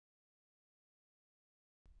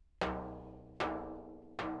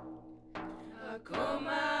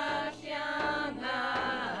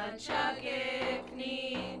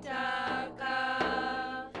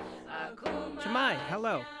Shemai,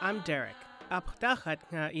 hello, I'm Derek. Apdachat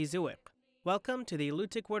nga izuik. Welcome to the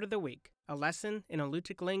Alutiiq Word of the Week, a lesson in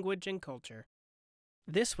Alutiiq language and culture.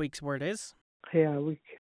 This week's word is, Qiawik.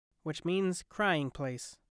 which means crying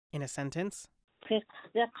place. In a sentence,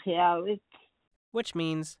 Qiawik. which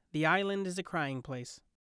means the island is a crying place.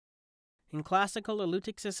 In classical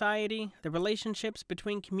Alutiiq society, the relationships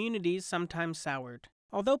between communities sometimes soured.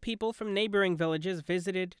 Although people from neighboring villages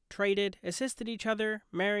visited, traded, assisted each other,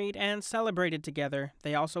 married, and celebrated together,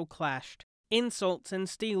 they also clashed. Insults and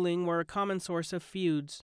stealing were a common source of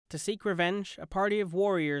feuds. To seek revenge, a party of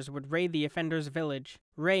warriors would raid the offender's village.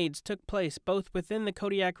 Raids took place both within the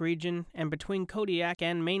Kodiak region and between Kodiak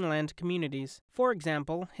and mainland communities. For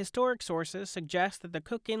example, historic sources suggest that the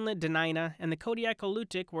Cook Inlet Dena'ina and the Kodiak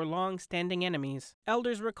Alutiiq were long-standing enemies.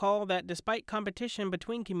 Elders recall that despite competition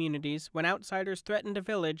between communities, when outsiders threatened a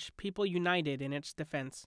village, people united in its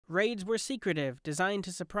defense. Raids were secretive, designed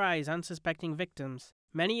to surprise unsuspecting victims.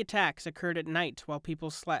 Many attacks occurred at night while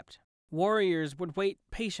people slept. Warriors would wait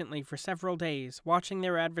patiently for several days, watching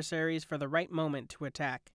their adversaries for the right moment to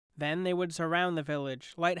attack. Then they would surround the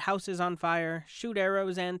village, light houses on fire, shoot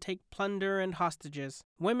arrows, and take plunder and hostages.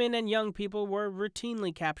 Women and young people were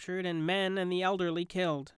routinely captured, and men and the elderly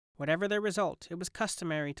killed. Whatever their result, it was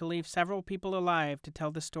customary to leave several people alive to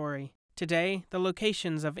tell the story. Today, the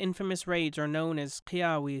locations of infamous raids are known as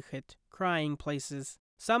Qiawikhet, crying places.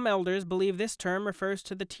 Some elders believe this term refers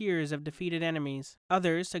to the tears of defeated enemies.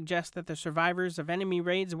 Others suggest that the survivors of enemy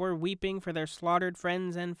raids were weeping for their slaughtered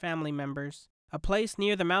friends and family members. A place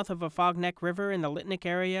near the mouth of Afognak River in the Litnik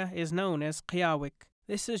area is known as Qiawik.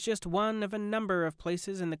 This is just one of a number of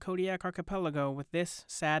places in the Kodiak archipelago with this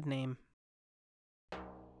sad name.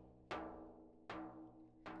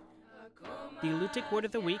 The Alutiiq Word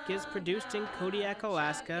of the Week is produced in Kodiak,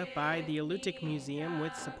 Alaska by the Alutiiq Museum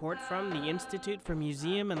with support from the Institute for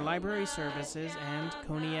Museum and Library Services and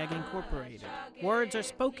Koniag Incorporated. Words are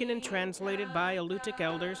spoken and translated by Alutiiq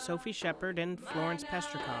elders Sophie Shepard and Florence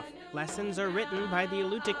Pestrikoff. Lessons are written by the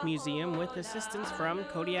Alutiiq Museum with assistance from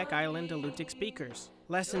Kodiak Island Alutiiq speakers.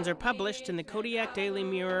 Lessons are published in the Kodiak Daily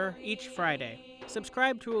Mirror each Friday.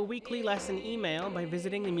 Subscribe to a weekly lesson email by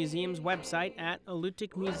visiting the museum's website at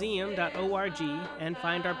alutiiqmuseum.org and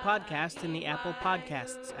find our podcast in the Apple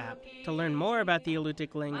Podcasts app. To learn more about the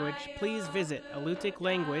Alutiiq language, please visit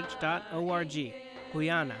alutiiqlanguage.org.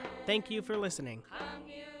 Guyana. Thank you for listening.